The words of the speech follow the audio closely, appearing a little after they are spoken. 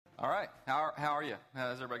All right. How are you?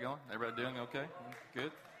 How's everybody going? Everybody doing okay?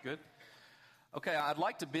 Good. Okay, I'd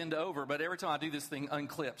like to bend over, but every time I do this thing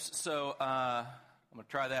unclips. So I'm going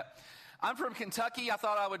to try that. I'm from Kentucky. I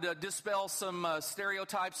thought I would dispel some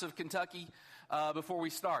stereotypes of Kentucky before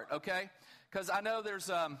we start, okay? Because I know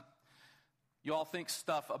there's, you all think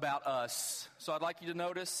stuff about us. So I'd like you to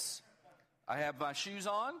notice I have my shoes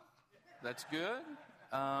on. That's good.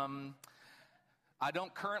 I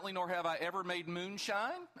don't currently, nor have I ever made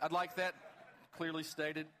moonshine. I'd like that clearly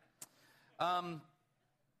stated.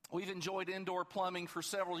 We've enjoyed indoor plumbing for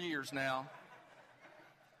several years now.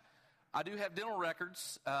 I do have dental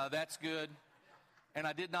records. That's good. And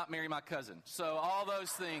I did not marry my cousin. So all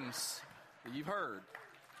those things that you've heard.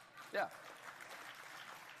 Yeah.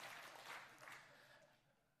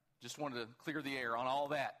 Just wanted to clear the air on all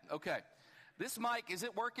that. Okay. This mic, is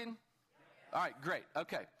it working? All right, great.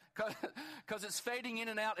 Okay. Because it's fading in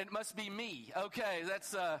and out, and it must be me. Okay,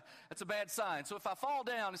 that's a bad sign. So if I fall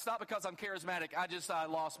down, it's not because I'm charismatic. I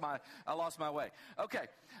lost my way. Okay,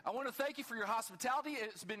 I want to thank you for your hospitality.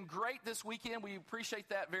 It's been great this weekend. We appreciate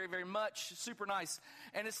that very, very much. Super nice.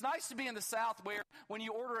 And it's nice to be in the South where when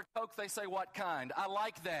you order a Coke, they say, "What kind?" I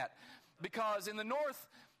like that. Because in the North,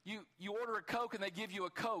 you order a Coke and they give you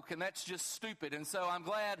a Coke, and that's just stupid. And so I'm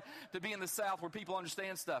glad to be in the South where people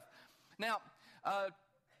understand stuff. Now,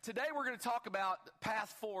 today we're going to talk about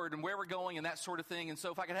path forward and where we're going and that sort of thing. And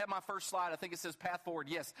so if I could have my first slide, I think it says path forward,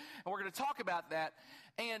 yes. And we're going to talk about that.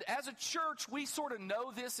 And as a church, we sort of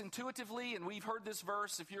know this intuitively, and we've heard this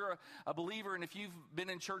verse. If you're a believer and if you've been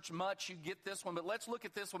in church much, you get this one. But let's look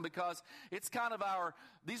at this one because it's kind of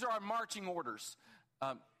these are our marching orders.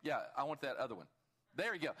 Yeah, I want that other one.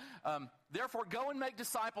 There you go. Therefore, go and make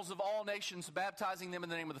disciples of all nations, baptizing them in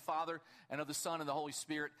the name of the Father and of the Son and the Holy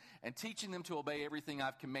Spirit, and teaching them to obey everything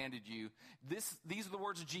I've commanded you. These are the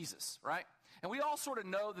words of Jesus, right? And we all sort of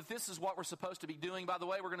know that this is what we're supposed to be doing. By the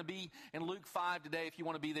way, we're going to be in Luke 5 today. If you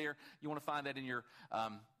want to be there, you want to find that in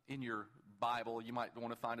your Bible. You might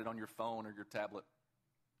want to find it on your phone or your tablet.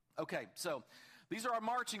 Okay, so these are our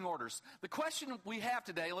marching orders. The question we have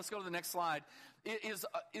today, let's go to the next slide, is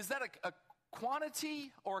that a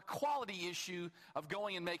quantity or a quality issue of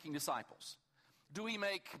going and making disciples? Do we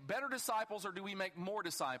make better disciples or do we make more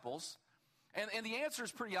disciples? And the answer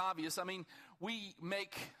is pretty obvious. I mean, we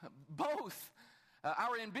make both.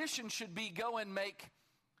 Our ambition should be go and make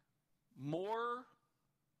more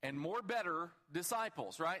and more better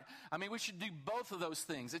disciples, right? I mean, we should do both of those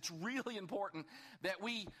things. It's really important that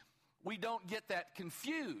we don't get that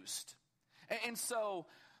confused. And so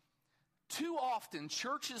too often,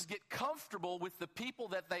 churches get comfortable with the people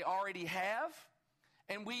that they already have,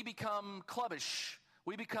 and we become clubbish.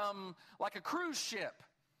 We become like a cruise ship.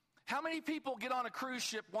 How many people get on a cruise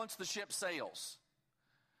ship once the ship sails?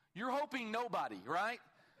 You're hoping nobody, right?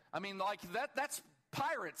 I mean, like that's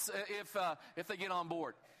pirates if they get on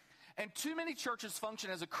board. And too many churches function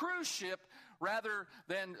as a cruise ship rather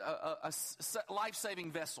than a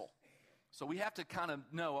life-saving vessel. So we have to kind of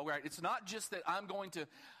know, all right, it's not just that I'm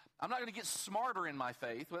not going to get smarter in my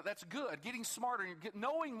faith. But that's good. Getting smarter,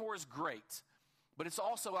 knowing more is great. But it's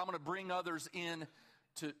also I'm going to bring others in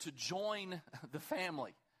to join the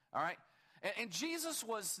family. All right? And Jesus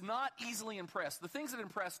was not easily impressed. The things that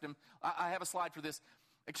impressed him, I have a slide for this.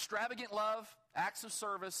 Extravagant love, acts of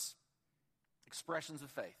service, expressions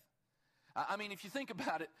of faith. I mean, if you think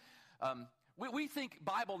about it, we think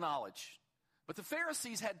Bible knowledge. But the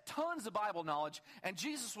Pharisees had tons of Bible knowledge, and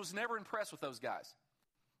Jesus was never impressed with those guys.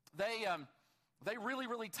 They really,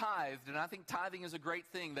 really tithed, and I think tithing is a great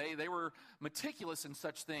thing. They were meticulous in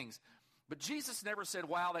such things. But Jesus never said,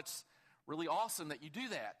 wow, that's really awesome that you do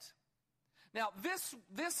that. Now,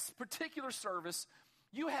 this particular service,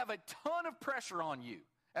 you have a ton of pressure on you,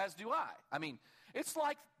 as do I. I mean, it's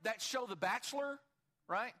like that show, The Bachelor,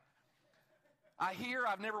 right?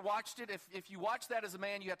 I've never watched it. If you watch that as a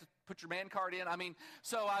man, you have to put your man card in. I mean,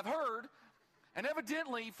 so I've heard. And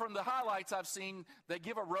evidently, from the highlights I've seen, they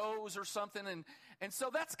give a rose or something. And so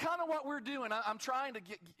that's kind of what we're doing. I'm trying to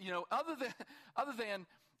get, other than,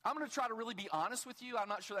 I'm going to try to really be honest with you. I'm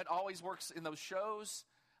not sure that always works in those shows.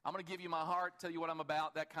 I'm going to give you my heart, tell you what I'm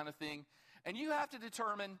about, that kind of thing. And you have to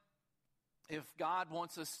determine if God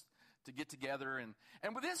wants us to get together. And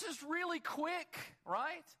this is really quick,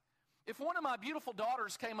 right? If one of my beautiful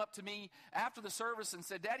daughters came up to me after the service and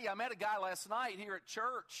said, "Daddy, I met a guy last night here at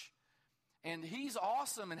church. And he's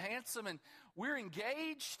awesome and handsome, and we're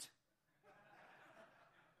engaged,"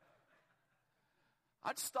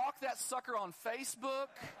 I'd stalk that sucker on Facebook.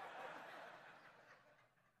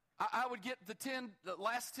 I would get the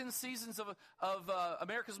last 10 seasons of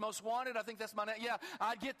America's Most Wanted. I think that's my name. Yeah,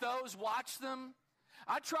 I'd get those, watch them.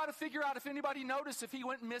 I'd try to figure out if anybody noticed if he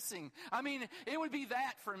went missing. I mean, it would be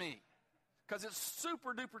that for me because it's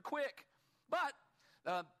super duper quick. But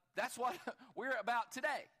that's what we're about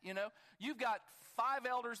today. You know, you've got 5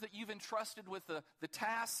 elders that you've entrusted with the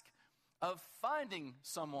task of finding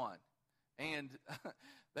someone, and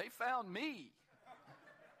they found me.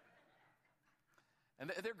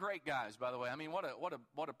 And they're great guys, by the way. I mean, what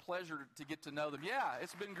a pleasure to get to know them. Yeah,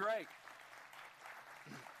 it's been great.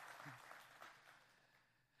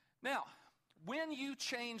 Now, when you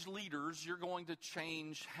change leaders, you're going to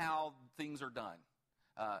change how things are done.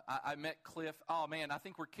 I met Cliff. Oh, man, I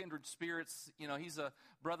think we're kindred spirits. You know, he's a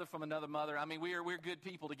brother from another mother. I mean, we're good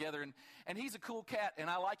people together, and he's a cool cat, and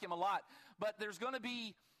I like him a lot. But there's going to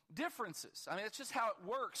be differences. I mean, it's just how it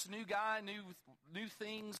works. New guy, new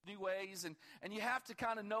things, new ways, and you have to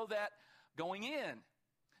kind of know that going in.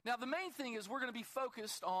 Now, the main thing is we're going to be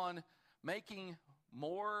focused on making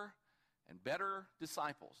more and better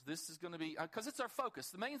disciples. This is going to be, because it's our focus.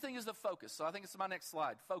 The main thing is the focus. So I think it's my next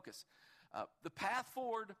slide, focus. The path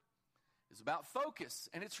forward is about focus,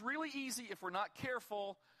 and it's really easy if we're not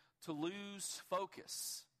careful to lose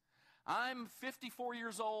focus. I'm 54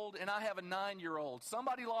 years old, and I have a 9-year-old.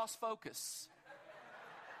 Somebody lost focus.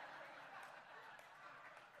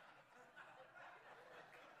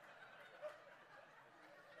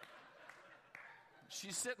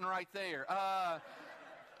 She's sitting right there.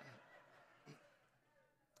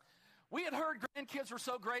 We had heard grandkids were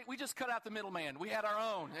so great, we just cut out the middleman. We had our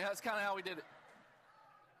own. Yeah, that's kind of how we did it.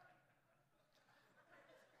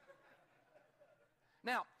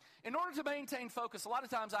 Now, in order to maintain focus, a lot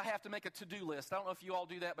of times I have to make a to-do list. I don't know if you all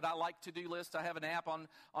do that, but I like to-do lists. I have an app on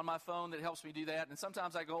my phone that helps me do that, and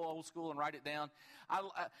sometimes I go old school and write it down.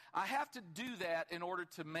 I have to do that in order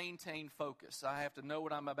to maintain focus. I have to know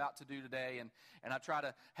what I'm about to do today, and I try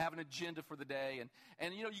to have an agenda for the day.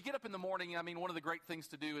 And you know, you get up in the morning, I mean, one of the great things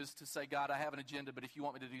to do is to say, God, I have an agenda, but if you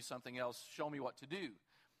want me to do something else, show me what to do.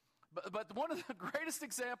 But one of the greatest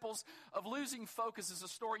examples of losing focus is a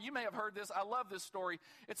story. You may have heard this. I love this story.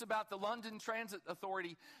 It's about the London Transit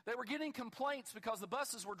Authority. They were getting complaints because the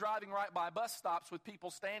buses were driving right by bus stops with people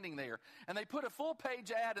standing there. And they put a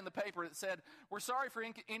full-page ad in the paper that said, we're sorry for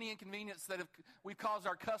any inconvenience that we've caused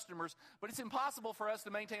our customers, but it's impossible for us to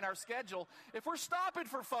maintain our schedule if we're stopping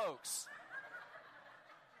for folks.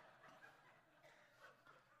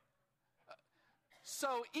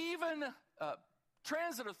 So even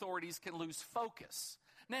transit authorities can lose focus.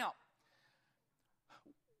 Now,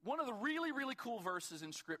 one of the really, really cool verses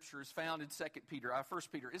in Scripture is found in 1 Peter.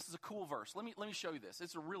 This is a cool verse. Let me show you this.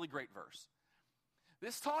 It's a really great verse.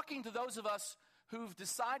 This talking to those of us who've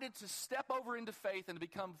decided to step over into faith and to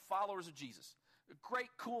become followers of Jesus. A great,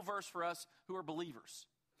 cool verse for us who are believers.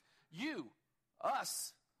 You,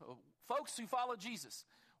 us, folks who follow Jesus,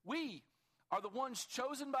 we are the ones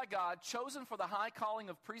chosen by God, chosen for the high calling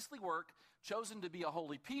of priestly work, chosen to be a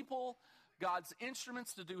holy people, God's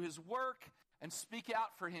instruments to do his work and speak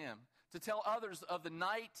out for him, to tell others of the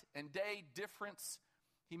night and day difference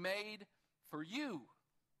he made for you.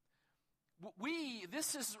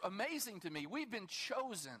 This is amazing to me. We've been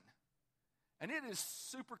chosen. And it is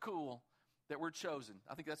super cool that we're chosen.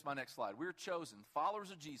 I think that's my next slide. We're chosen, followers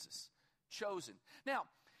of Jesus, chosen. Now,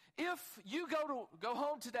 if you go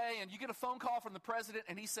home today and you get a phone call from the president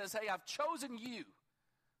and he says, hey, I've chosen you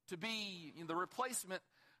to be the replacement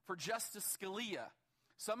for Justice Scalia.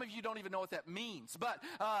 Some of you don't even know what that means. But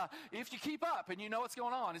if you keep up and you know what's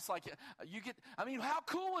going on, it's like how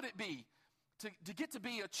cool would it be to get to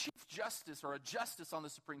be a chief justice or a justice on the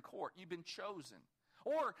Supreme Court? You've been chosen.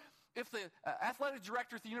 Or if the athletic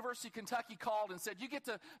director at the University of Kentucky called and said, you get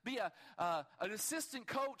to be an assistant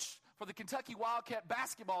coach for the Kentucky Wildcat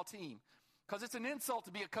basketball team, because it's an insult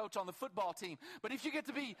to be a coach on the football team. But if you get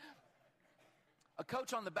to be a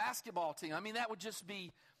coach on the basketball team, I mean, that would just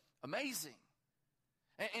be amazing.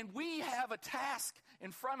 And we have a task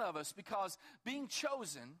in front of us because being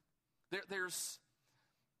chosen, there's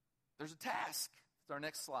a task. It's our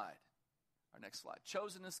next slide.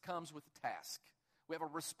 Chosenness comes with a task. We have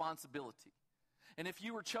a responsibility. And if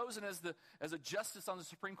you were chosen as a justice on the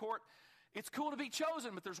Supreme Court, it's cool to be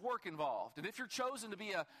chosen, but there's work involved. And if you're chosen to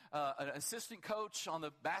be an assistant coach on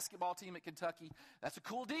the basketball team at Kentucky, that's a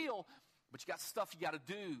cool deal, but you got stuff you got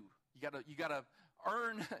to do. You got to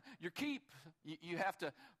earn your keep. You have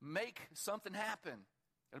to make something happen.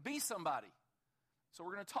 You got to be somebody. So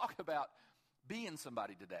we're going to talk about being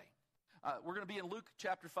somebody today. We're going to be in Luke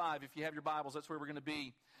chapter 5. If you have your Bibles, that's where we're going to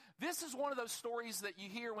be. This is one of those stories that you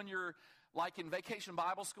hear when you're like in Vacation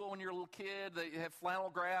Bible School when you're a little kid. They have flannel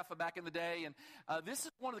graph back in the day. And this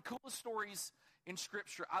is one of the coolest stories in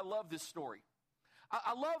Scripture. I love this story.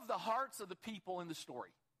 I love the hearts of the people in the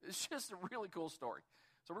story. It's just a really cool story.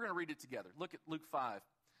 So we're going to read it together. Look at Luke 5.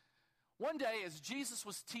 One day, as Jesus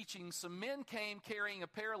was teaching, some men came carrying a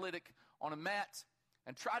paralytic on a mat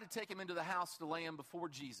and tried to take him into the house to lay him before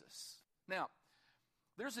Jesus. Now,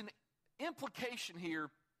 there's an implication here.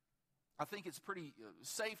 I think it's pretty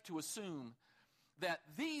safe to assume that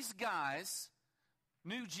these guys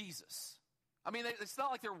knew Jesus. I mean, it's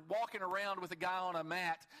not like they're walking around with a guy on a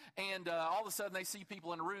mat and all of a sudden they see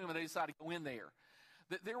people in a room and they decide to go in there.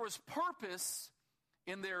 There was purpose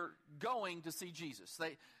in their going to see Jesus.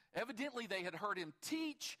 Evidently, they had heard him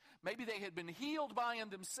teach. Maybe they had been healed by him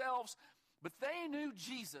themselves. But they knew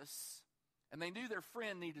Jesus, and they knew their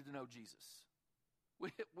friend needed to know Jesus.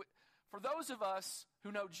 For those of us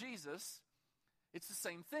who know Jesus, it's the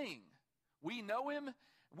same thing. We know him.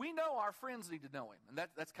 We know our friends need to know him, and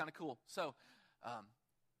that's kind of cool. So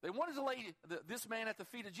they wanted to lay this man at the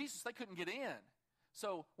feet of Jesus. They couldn't get in.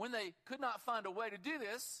 So when they could not find a way to do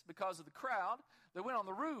this because of the crowd, they went on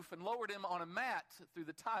the roof and lowered him on a mat through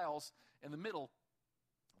the tiles in the middle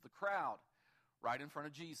of the crowd, right in front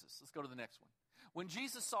of Jesus. Let's go to the next one. When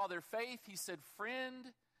Jesus saw their faith, he said,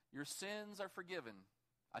 "Friend, your sins are forgiven.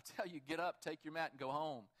 I tell you, get up, take your mat, and go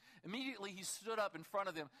home." Immediately he stood up in front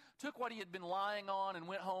of them, took what he had been lying on, and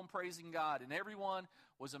went home praising God. And everyone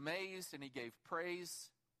was amazed, and he gave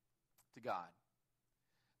praise to God.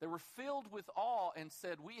 They were filled with awe and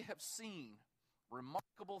said, "We have seen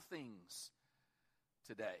remarkable things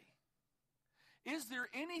today." Is there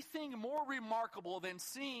anything more remarkable than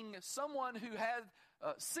seeing someone who had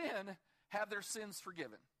sin have their sins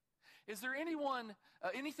forgiven? Is there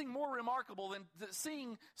anything more remarkable than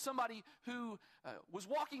seeing somebody who was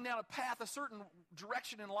walking down a path, a certain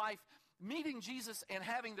direction in life, meeting Jesus and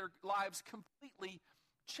having their lives completely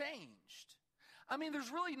changed? I mean,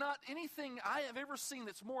 there's really not anything I have ever seen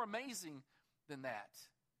that's more amazing than that.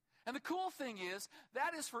 And the cool thing is,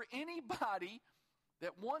 that is for anybody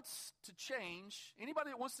that wants to change, anybody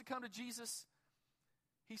that wants to come to Jesus,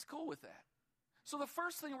 he's cool with that. So the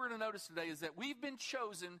first thing we're going to notice today is that we've been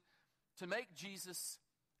chosen to make Jesus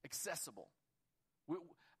accessible.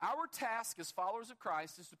 Our task as followers of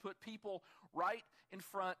Christ is to put people right in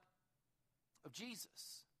front of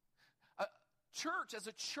Jesus. As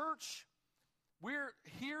a church, we're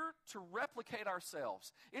here to replicate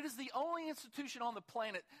ourselves. It is the only institution on the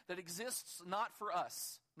planet that exists not for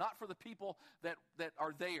us, not for the people that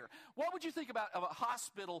are there. What would you think about a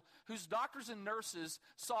hospital whose doctors and nurses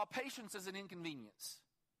saw patients as an inconvenience?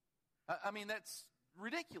 I mean, that's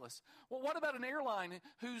ridiculous. Well, what about an airline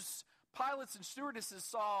whose pilots and stewardesses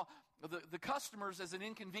saw the customers as an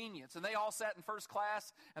inconvenience, and they all sat in first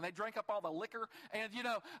class and they drank up all the liquor, and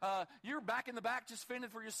you're back in the back just fending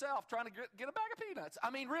for yourself trying to get a bag of peanuts? I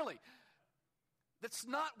mean, really, that's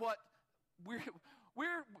not what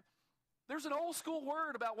we're there's an old school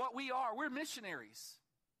word about what we are. We're missionaries.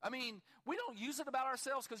 I mean, we don't use it about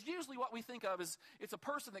ourselves because usually what we think of is it's a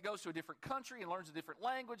person that goes to a different country and learns a different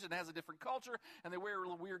language and has a different culture, and they wear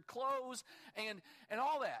little weird clothes and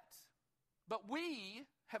all that. But we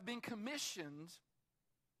have been commissioned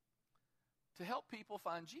to help people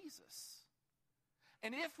find Jesus.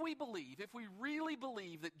 And if we really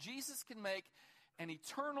believe that Jesus can make an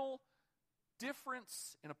eternal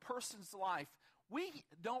difference in a person's life, we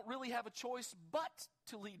don't really have a choice but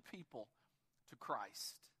to lead people to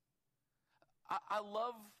Christ. I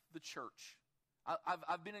love the church.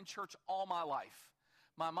 I've been in church all my life.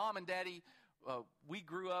 My mom and daddy, we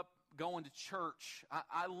grew up going to church.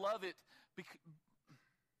 I love it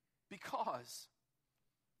because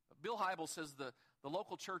Bill Hybels says the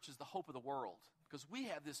local church is the hope of the world, because we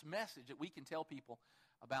have this message that we can tell people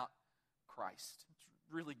about Christ. It's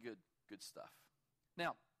really good stuff.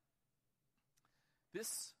 Now,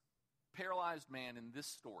 this paralyzed man in this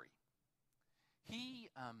story, he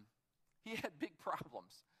had big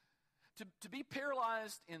problems. To be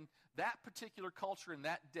paralyzed in that particular culture in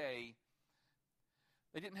that day,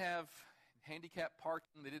 they didn't have handicap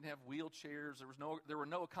parking, they didn't have wheelchairs, there were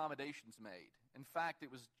no accommodations made. In fact,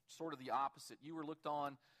 it was sort of the opposite. You were looked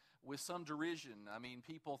on with some derision. I mean,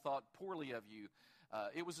 people thought poorly of you.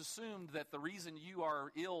 It was assumed that the reason you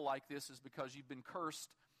are ill like this is because you've been cursed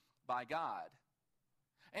by God.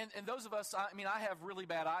 And those of us, I have really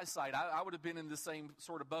bad eyesight. I would have been in the same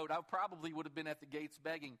sort of boat. I probably would have been at the gates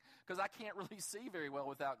begging, because I can't really see very well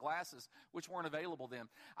without glasses, which weren't available then.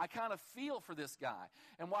 I kind of feel for this guy.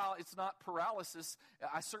 And while it's not paralysis,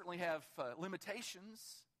 I certainly have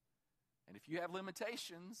limitations. And if you have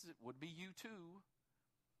limitations, it would be you too.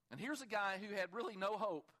 And here's a guy who had really no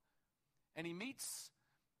hope. And he meets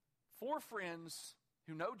 4 friends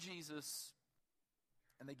who know Jesus,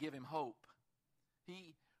 and they give him hope.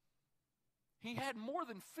 He had more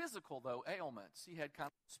than physical, though, ailments. He had kind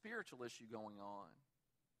of a spiritual issue going on.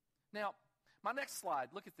 Now, my next slide,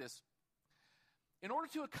 look at this. In order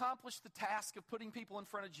to accomplish the task of putting people in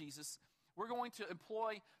front of Jesus, we're going to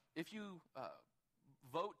employ, if you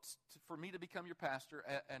vote for me to become your pastor,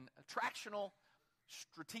 an attractional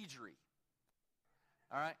strategery.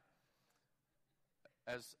 All right?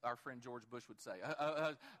 As our friend George Bush would say.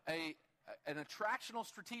 An attractional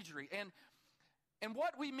strategery. And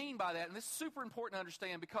what we mean by that, and this is super important to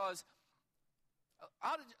understand because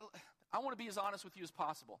I want to be as honest with you as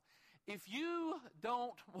possible. If you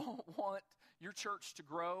don't want your church to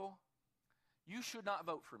grow, you should not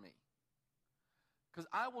vote for me. Because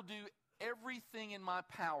I will do everything in my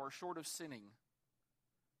power short of sinning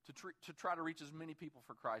to try to reach as many people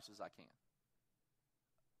for Christ as I can.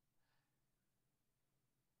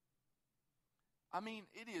 I mean,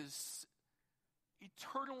 it is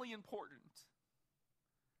eternally important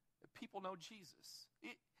that people know Jesus.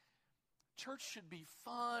 Church should be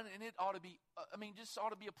fun, and it ought to be, just ought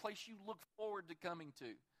to be a place you look forward to coming to.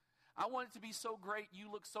 I want it to be so great,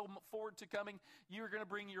 you look so forward to coming, you're going to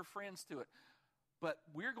bring your friends to it. But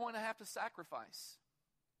we're going to have to sacrifice.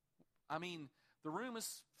 The room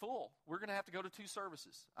is full. We're going to have to go to 2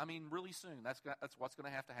 services. Really soon. That's what's going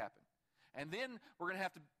to have to happen. And then we're going to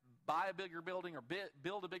have to buy a bigger building or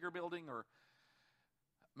build a bigger building, or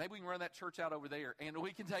maybe we can run that church out over there and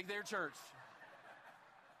we can take their church.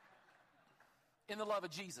 In the love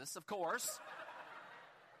of Jesus, of course.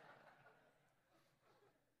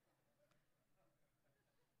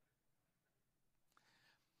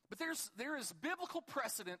 But there is biblical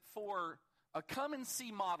precedent for a come and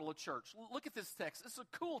see model of church. Look at this text. This is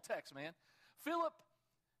a cool text, man. Philip,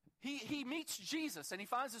 he meets Jesus, and he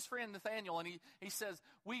finds his friend Nathanael, and he says,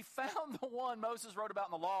 we found the one Moses wrote about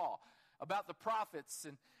in the law, about the prophets,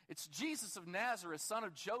 and it's Jesus of Nazareth, son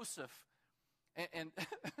of Joseph. And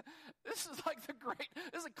this is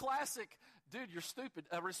this is a classic, dude, you're stupid,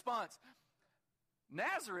 response.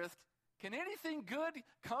 Nazareth, can anything good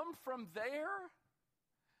come from there?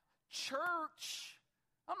 Church,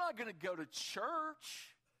 I'm not going to go to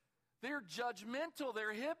church. They're judgmental,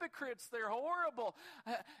 they're hypocrites, they're horrible.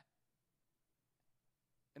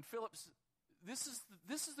 And Philip's, this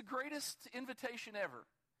is the greatest invitation ever.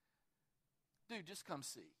 Dude, just come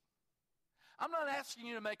see. I'm not asking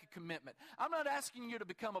you to make a commitment. I'm not asking you to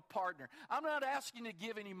become a partner. I'm not asking you to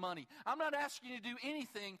give any money. I'm not asking you to do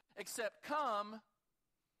anything except come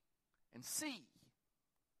and see.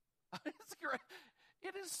 It's great.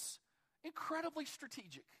 It is incredibly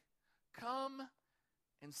strategic. Come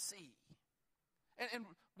and see. And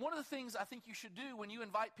one of the things I think you should do when you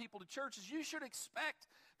invite people to church is you should expect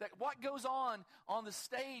that what goes on the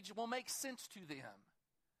stage will make sense to them.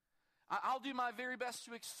 I'll do my very best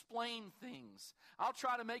to explain things. I'll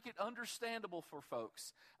try to make it understandable for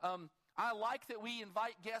folks. I like that we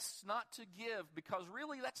invite guests not to give because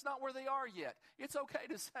really that's not where they are yet. It's okay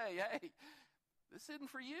to say, hey, this isn't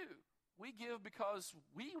for you. We give because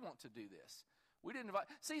we want to do this. We didn't invite.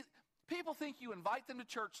 See, people think you invite them to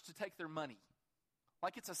church to take their money.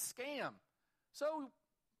 Like it's a scam. So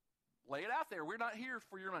lay it out there. We're not here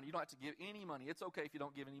for your money. You don't have to give any money. It's okay if you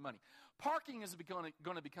don't give any money. Parking is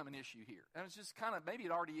going to become an issue here. And it's just kind of, maybe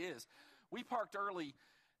it already is. We parked early,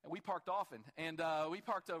 and we parked often, and we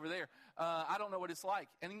parked over there. I don't know what it's like.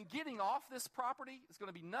 And in getting off this property, it's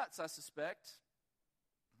going to be nuts, I suspect.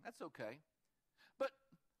 That's okay. But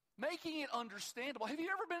making it understandable. Have you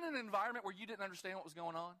ever been in an environment where you didn't understand what was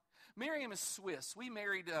going on? Miriam is Swiss. We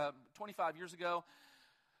married 25 years ago.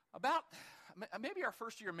 About maybe our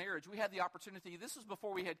first year of marriage, we had the opportunity. This was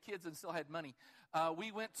before we had kids and still had money.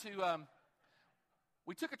 We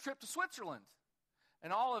took a trip to Switzerland,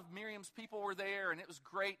 and all of Miriam's people were there, and it was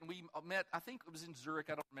great. And we met. I think it was in Zurich.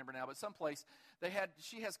 I don't remember now, but someplace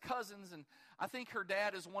she has cousins, and I think her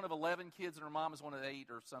dad is one of 11 kids, and her mom is one of 8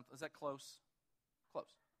 or something. Is that close?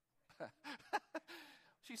 Close.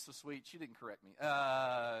 She's so sweet. She didn't correct me.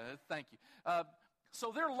 Thank you.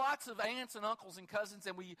 So there are lots of aunts and uncles and cousins,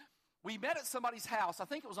 and we met at somebody's house. I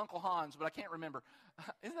think it was Uncle Hans, but I can't remember.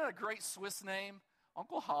 Isn't that a great Swiss name?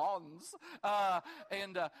 Uncle Hans.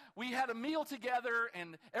 And we had a meal together,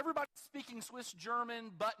 and everybody's speaking Swiss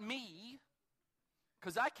German but me,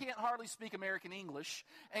 because I can't hardly speak American English.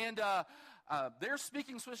 And they're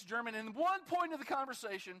speaking Swiss German, and one point of the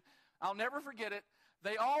conversation, I'll never forget it,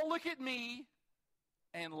 they all look at me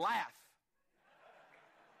and laugh.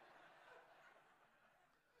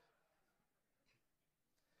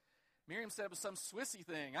 Miriam said it was some Swissy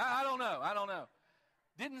thing. I don't know.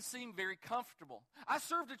 didn't seem very comfortable. I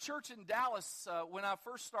served a church in Dallas when I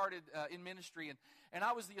first started in ministry, and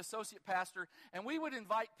I was the associate pastor, and we would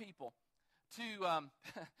invite people to,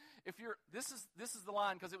 if you're, this is the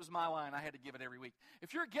line because it was my line. I had to give it every week.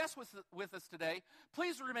 If you're a guest with us today,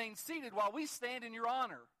 please remain seated while we stand in your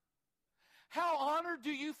honor. How honored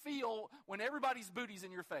do you feel when everybody's booty's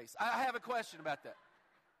in your face? I have a question about that.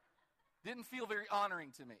 Didn't feel very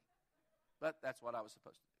honoring to me, but that's what I was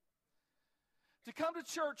supposed to do. To come to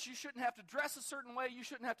church, you shouldn't have to dress a certain way. You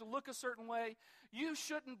shouldn't have to look a certain way. You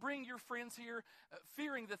shouldn't bring your friends here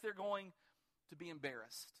fearing that they're going to be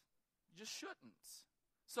embarrassed. You just shouldn't.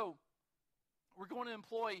 So we're going to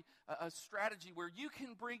employ a strategy where you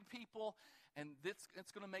can bring people and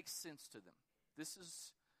it's going to make sense to them. This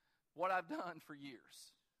is what I've done for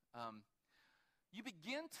years. You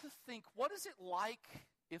begin to think, what is it like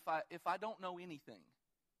if I don't know anything?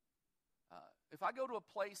 If I go to a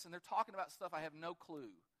place and they're talking about stuff I have no clue,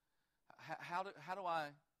 how do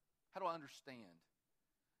I understand?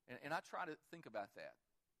 And I try to think about that.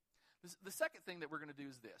 The second thing that we're going to do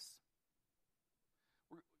is this.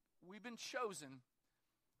 We've been chosen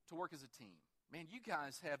to work as a team. Man, you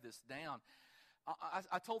guys have this down.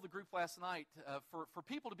 I told the group last night, for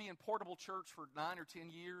people to be in Portable Church for 9 or 10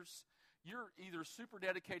 years, you're either super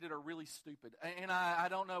dedicated or really stupid. And I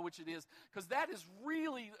don't know which it is, because that is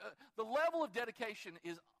really, the level of dedication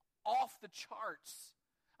is off the charts.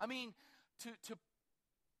 I mean, to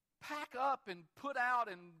pack up and put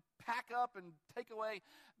out and pack up and take away,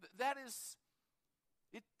 that is,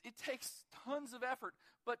 it takes tons of effort.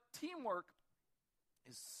 But teamwork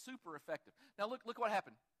is super effective. Now look what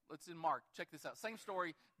happened. It's in Mark. Check this out. Same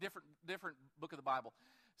story, different book of the Bible.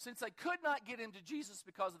 Since they could not get into Jesus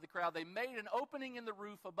because of the crowd, they made an opening in the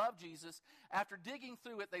roof above Jesus. After digging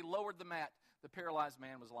through it, they lowered the mat the paralyzed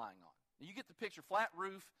man was lying on. Now, you get the picture, flat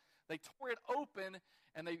roof. They tore it open,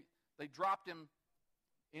 and they dropped him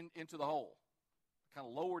into the hole. Kind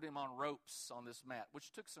of lowered him on ropes on this mat,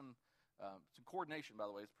 which took some coordination, by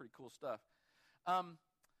the way. It's pretty cool stuff.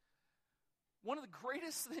 One of the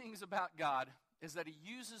greatest things about God is that he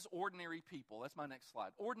uses ordinary people. That's my next slide.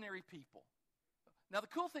 Ordinary people. Now, the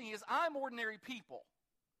cool thing is I'm ordinary people.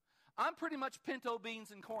 I'm pretty much pinto beans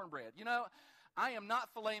and cornbread. You know, I am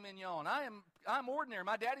not filet mignon. I'm ordinary.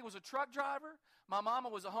 My daddy was a truck driver. My mama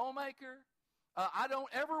was a homemaker. I don't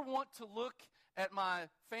ever want to look at my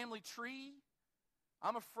family tree.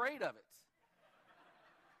 I'm afraid of it.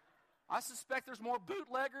 I suspect there's more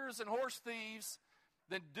bootleggers and horse thieves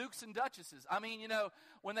than dukes and duchesses. I mean, you know,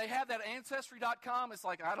 when they have that Ancestry.com, it's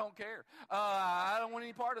like, I don't care. I don't want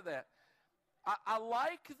any part of that. I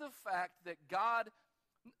like the fact that God,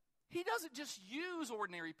 he doesn't just use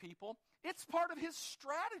ordinary people. It's part of his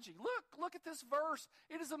strategy. Look at this verse.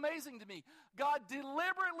 It is amazing to me. God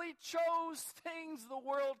deliberately chose things the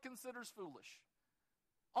world considers foolish.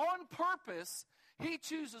 On purpose, he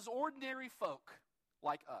chooses ordinary folk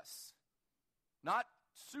like us. Not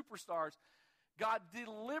superstars. God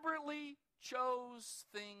deliberately chose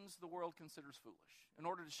things the world considers foolish in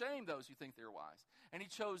order to shame those who think they're wise. And he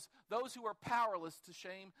chose those who are powerless to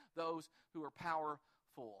shame those who are powerful.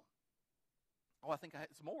 Oh, I think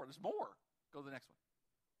it's more. There's more. Go to the next one.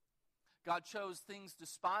 God chose things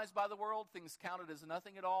despised by the world, things counted as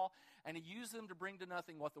nothing at all, and he used them to bring to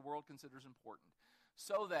nothing what the world considers important,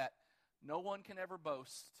 so that no one can ever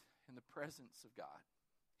boast in the presence of God.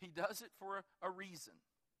 He does it for a reason.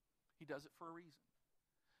 He does it for a reason.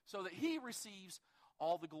 So that he receives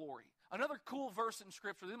all the glory. Another cool verse in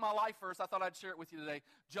Scripture, this is my life verse, I thought I'd share it with you today.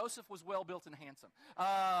 Joseph was well built and handsome.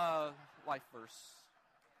 Life verse.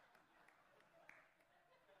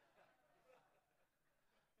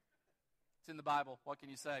 It's in the Bible. What can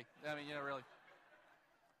you say? I mean, you know, really.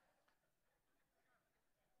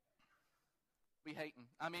 Be hating.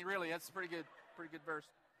 I mean, really, that's a pretty good verse.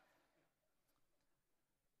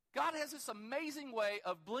 God has this amazing way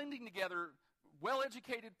of blending together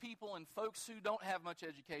well-educated people and folks who don't have much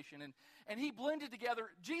education. And he blended together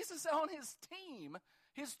Jesus on his team,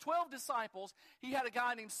 his 12 disciples. He had a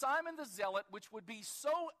guy named Simon the Zealot, which would be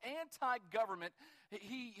so anti-government.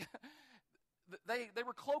 They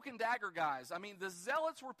were cloak and dagger guys. I mean, the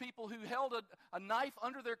zealots were people who held a knife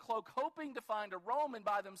under their cloak, hoping to find a Roman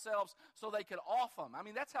by themselves so they could off them. I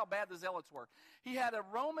mean, that's how bad the zealots were. He had a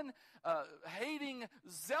Roman hating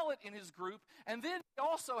zealot in his group, and then he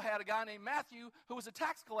also had a guy named Matthew who was a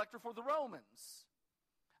tax collector for the Romans.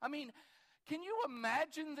 I mean, can you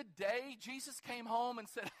imagine the day Jesus came home and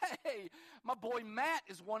said, "Hey, my boy Matt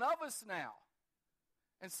is one of us now"?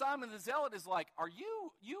 And Simon the Zealot is like, are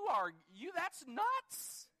you, that's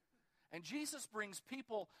nuts. And Jesus brings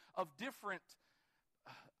people of different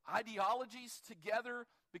ideologies together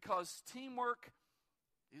because teamwork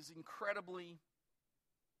is incredibly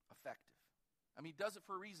effective. I mean, he does it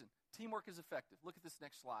for a reason. Teamwork is effective. Look at this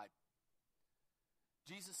next slide.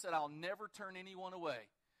 Jesus said, I'll never turn anyone away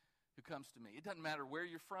who comes to me. It doesn't matter where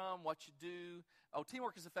you're from, what you do. Oh,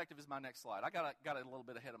 teamwork is effective is my next slide. I got a little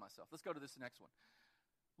bit ahead of myself. Let's go to this next one.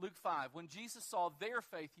 Luke 5, when Jesus saw their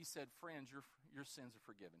faith, he said, friends, your sins are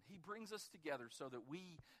forgiven. He brings us together so that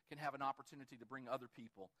we can have an opportunity to bring other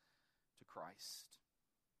people to Christ.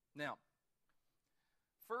 Now,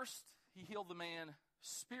 first, he healed the man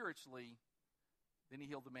spiritually, then he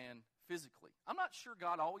healed the man physically. I'm not sure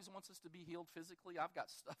God always wants us to be healed physically. I've got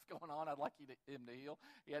stuff going on I'd like him to heal.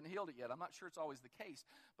 He hadn't healed it yet. I'm not sure it's always the case.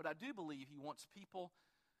 But I do believe he wants people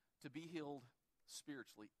to be healed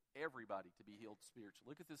spiritually, everybody to be healed spiritually.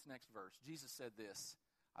 Look at this next verse. Jesus said this,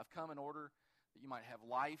 I've come in order that you might have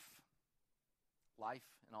life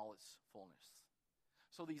in all its fullness.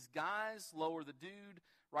 So these guys lower the dude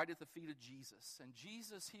right at the feet of Jesus. And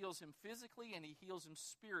Jesus heals him physically and he heals him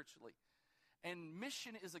spiritually. And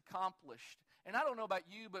mission is accomplished. And I don't know about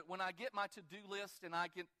you, but when I get my to-do list and I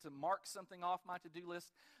get to mark something off my to-do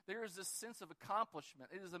list, there is this sense of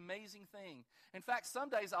accomplishment. It is an amazing thing. In fact, some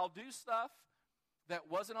days I'll do stuff that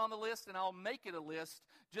wasn't on the list and I'll make it a list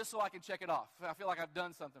just so I can check it off. I feel like I've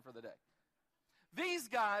done something for the day. These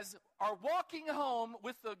guys are walking home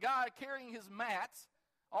with the guy carrying his mat.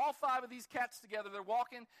 All 5 of these cats together, they're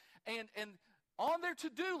walking, and on their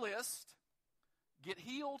to-do list, get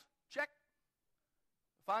healed, check.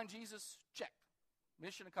 Find Jesus, check.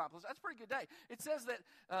 Mission accomplished. That's a pretty good day. It says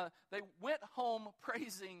that they went home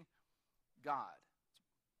praising God.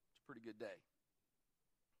 It's a pretty good day.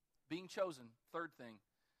 Being chosen, third thing,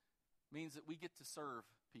 means that we get to serve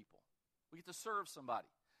people. We get to serve somebody.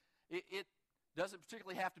 It doesn't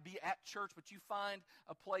particularly have to be at church, but you find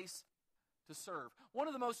a place to serve. One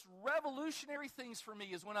of the most revolutionary things for me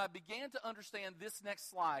is when I began to understand this next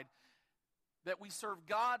slide, that we serve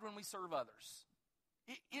God when we serve others.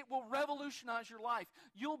 It will revolutionize your life.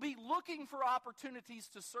 You'll be looking for opportunities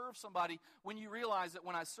to serve somebody when you realize that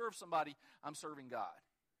when I serve somebody, I'm serving God.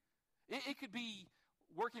 It could be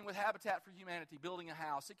working with Habitat for Humanity, building a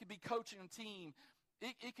house. It could be coaching a team.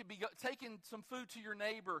 It could be taking some food to your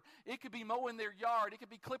neighbor. It could be mowing their yard. It could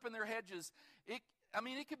be clipping their hedges. It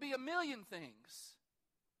could be a million things.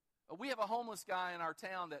 We have a homeless guy in our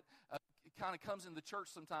town that kind of comes in the church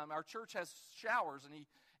sometime. Our church has showers, and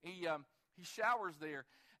he showers there.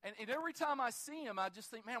 And every time I see him, I just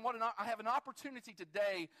think, man, I have an opportunity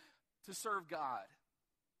today to serve God.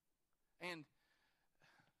 And,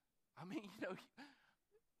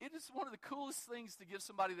 it is one of the coolest things to give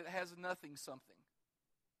somebody that has nothing something.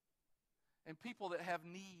 And people that have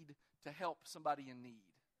need to help somebody in need.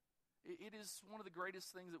 It is one of the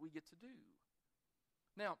greatest things that we get to do.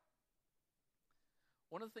 Now,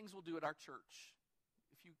 one of the things we'll do at our church,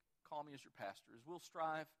 if you call me as your pastor, is we'll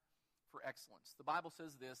strive for excellence. The Bible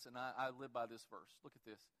says this, and I live by this verse. Look at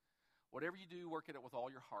this. Whatever you do, work at it with all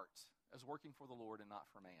your heart, as working for the Lord and not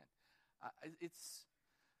for man.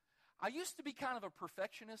 I used to be kind of a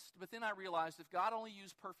perfectionist, but then I realized if God only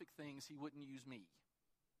used perfect things, he wouldn't use me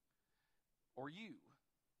or you.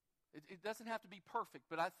 It doesn't have to be perfect,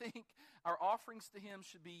 but I think our offerings to him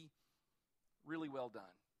should be really well done.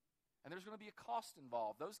 And there's going to be a cost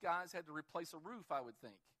involved. Those guys had to replace a roof, I would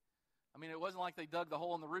think. It wasn't like they dug the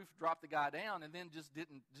hole in the roof, dropped the guy down, and then just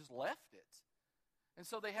left it. And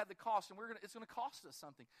so they had the cost, and it's going to cost us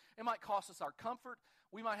something. It might cost us our comfort.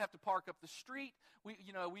 We might have to park up the street.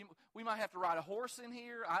 We might have to ride a horse in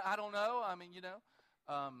here. I don't know.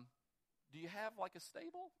 Do you have like a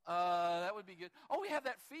stable? That would be good. Oh, we have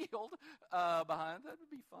that field behind. That would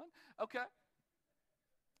be fun. Okay.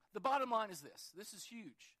 The bottom line is this. This is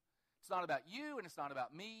huge. It's not about you, and it's not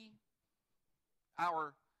about me.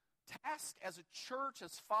 Our task as a church,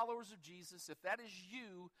 as followers of Jesus, if that is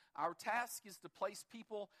you, our task is to place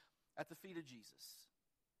people at the feet of Jesus.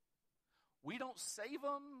 We don't save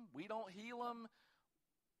them. We don't heal them.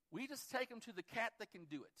 We just take them to the cat that can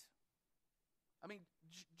do it.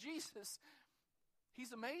 Jesus,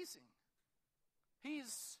 he's amazing.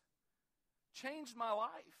 He's changed my life.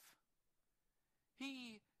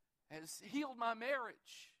 He has healed my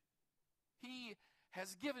marriage. He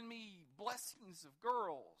has given me blessings of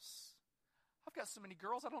girls. I've got so many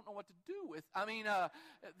girls I don't know what to do with.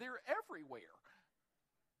 They're everywhere.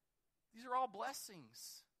 These are all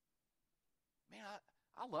blessings. Man,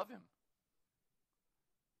 I love him.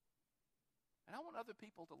 And I want other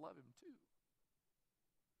people to love him too.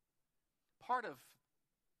 Part of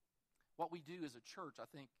what we do as a church, I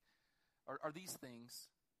think, are these things.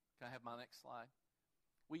 Can I have my next slide?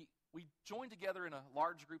 we join together in a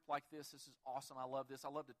large group like this. This is awesome. I love this. I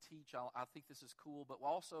love to teach. I think this is cool. But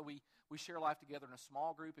also we share life together in a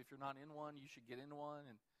small group. If you're not in one, you should get into one.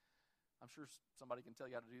 And I'm sure somebody can tell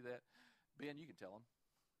you how to do that. Ben, you can tell him.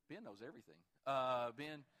 Ben knows everything.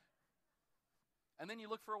 Ben. And then you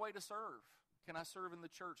look for a way to serve. Can I serve in the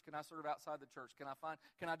church? Can I serve outside the church? Can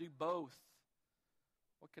I do both?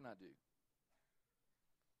 What can I do?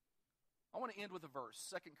 I want to end with a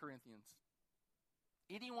verse, 2 Corinthians.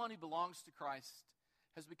 Anyone who belongs to Christ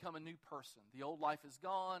has become a new person. The old life is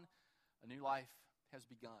gone. A new life has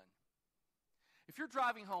begun. If you're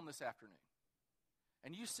driving home this afternoon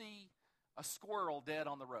and you see a squirrel dead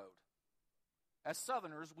on the road, as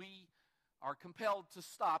Southerners, we are compelled to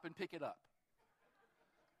stop and pick it up.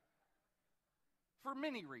 For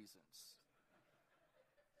many reasons.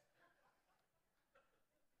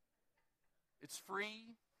 It's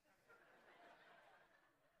free.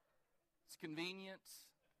 It's convenient.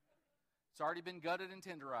 It's already been gutted and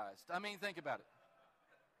tenderized. I mean, think about it.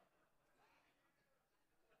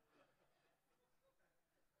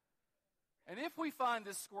 And if we find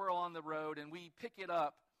this squirrel on the road and we pick it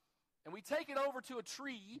up and we take it over to a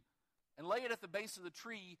tree and lay it at the base of the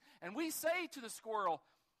tree and we say to the squirrel,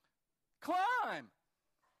 "Climb!"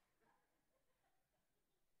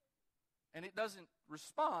 and it doesn't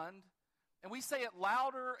respond, and we say it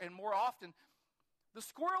louder and more often, the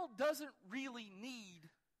squirrel doesn't really need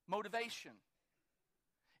motivation.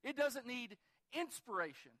 It doesn't need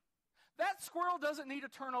inspiration. That squirrel doesn't need to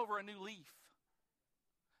turn over a new leaf.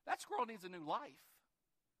 That squirrel needs a new life.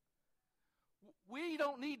 We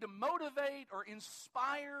don't need to motivate or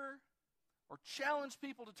inspire or challenge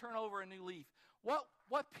people to turn over a new leaf.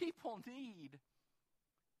 What people need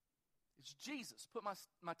is Jesus. Put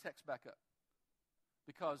my text back up.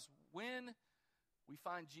 Because when we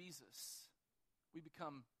find Jesus, we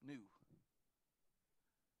become new.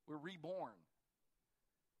 We're reborn.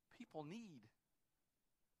 People need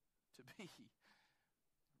to be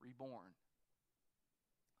reborn.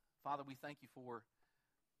 Father, we thank you for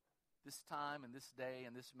this time and this day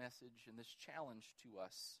and this message and this challenge to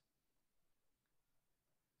us.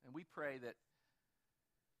 And we pray that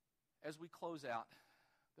as we close out,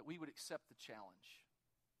 that we would accept the challenge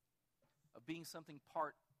of being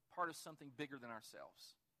part of something bigger than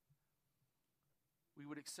ourselves. We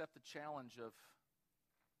would accept the challenge of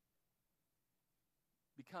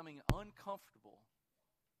becoming uncomfortable,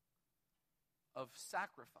 of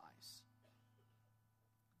sacrifice,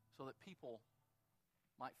 so that people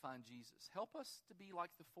might find Jesus. Help us to be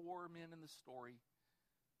like the 4 men in the story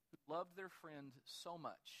who loved their friend so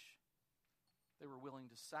much they were willing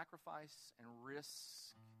to sacrifice and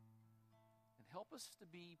risk. And help us to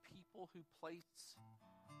be people who place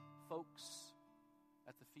folks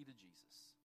at the feet of Jesus.